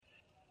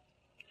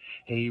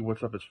Hey,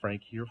 what's up? It's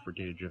Frank here for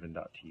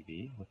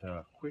DataDriven.tv with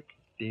a quick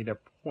data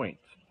point.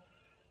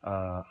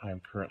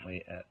 I'm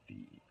currently at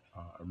the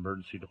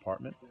emergency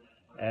department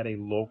at a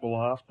local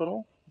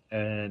hospital,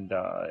 and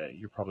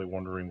you're probably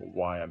wondering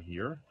why I'm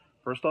here.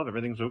 First off,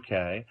 everything's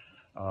okay.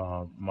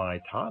 My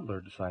toddler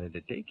decided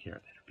at daycare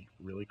that it'd be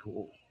really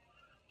cool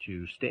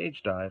to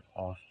stage dive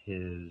off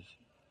his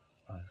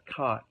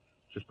cot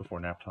just before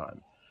nap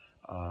time.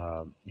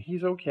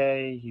 He's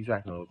okay. He's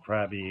acting a little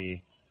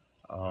crabby.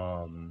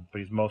 But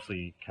he's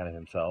mostly kind of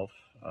himself.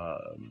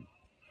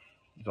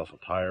 He's also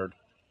tired.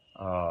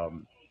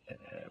 Um,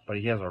 but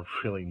he has a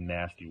really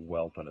nasty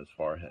welt on his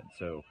forehead.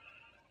 So,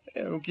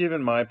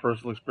 given my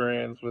personal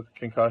experience with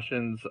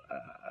concussions,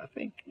 I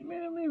think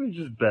maybe it's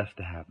just best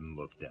to have him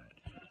looked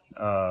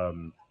at.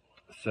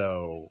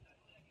 So,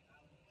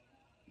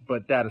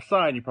 but that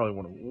aside, you probably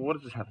wonder, what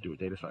does this have to do with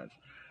data science?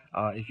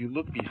 If you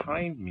look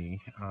behind me,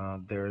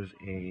 there's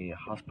a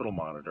hospital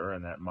monitor,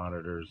 and that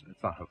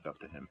it's not hooked up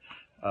to him,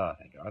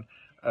 thank God,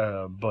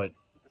 but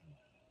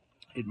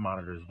it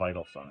monitors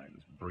vital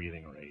signs,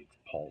 breathing rates,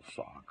 pulse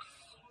ox,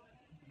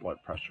 blood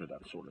pressure,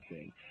 that sort of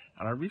thing.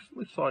 And I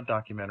recently saw a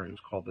documentary. It was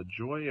called The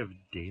Joy of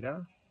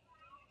Data.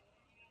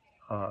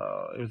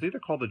 It was either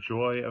called The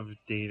Joy of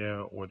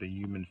Data or The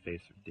Human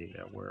Face of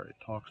Data, where it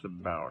talks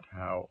about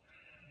how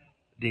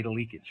data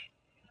leakage,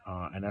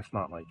 and that's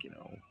not like,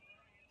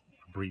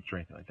 breach or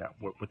anything like that.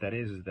 What that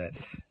is that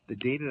the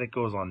data that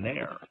goes on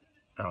there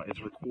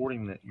is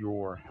recording that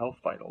your health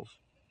vitals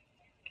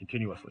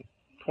continuously,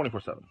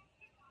 24/7.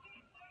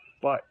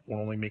 But what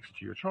only makes it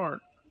to your chart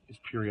is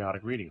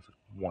periodic readings,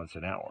 once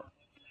an hour.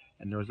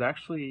 And there was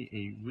actually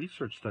a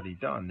research study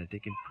done that they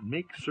can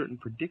make certain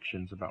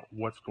predictions about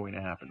what's going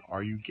to happen.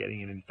 Are you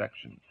getting an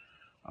infection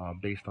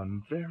based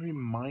on very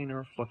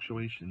minor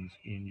fluctuations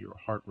in your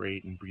heart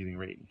rate and breathing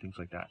rate and things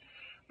like that?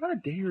 About a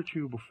day or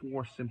two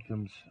before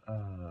symptoms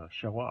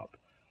show up.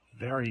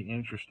 Very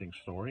interesting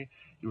story.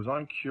 It was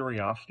on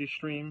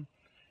CuriosityStream.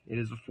 It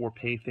is a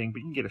for-pay thing, but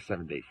you can get a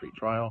 7-day free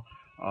trial.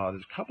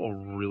 There's a couple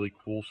of really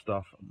cool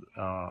stuff,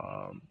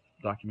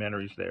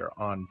 documentaries there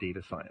on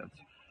data science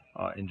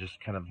and just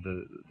kind of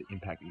the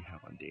impact you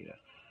have on data.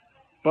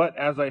 But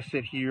as I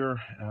sit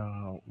here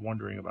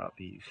wondering about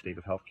the state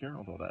of healthcare,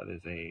 although that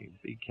is a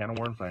big can of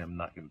worms I am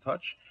not going to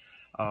touch,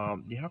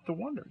 you have to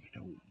wonder,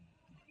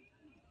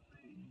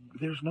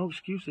 there's no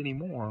excuse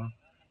anymore,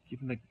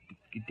 given the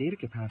data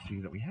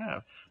capacity that we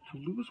have, to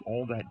lose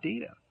all that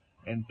data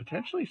and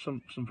potentially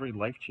some very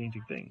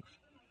life-changing things.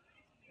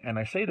 And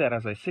I say that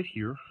as I sit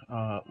here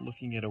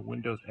looking at a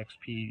Windows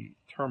XP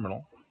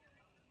terminal.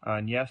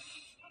 And yes,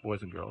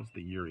 boys and girls,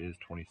 the year is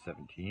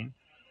 2017,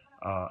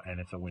 and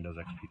it's a Windows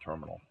XP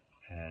terminal.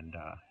 And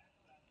I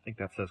think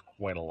that says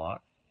quite a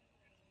lot.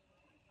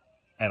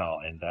 And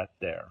I'll end that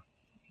there.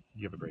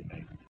 You have a great night.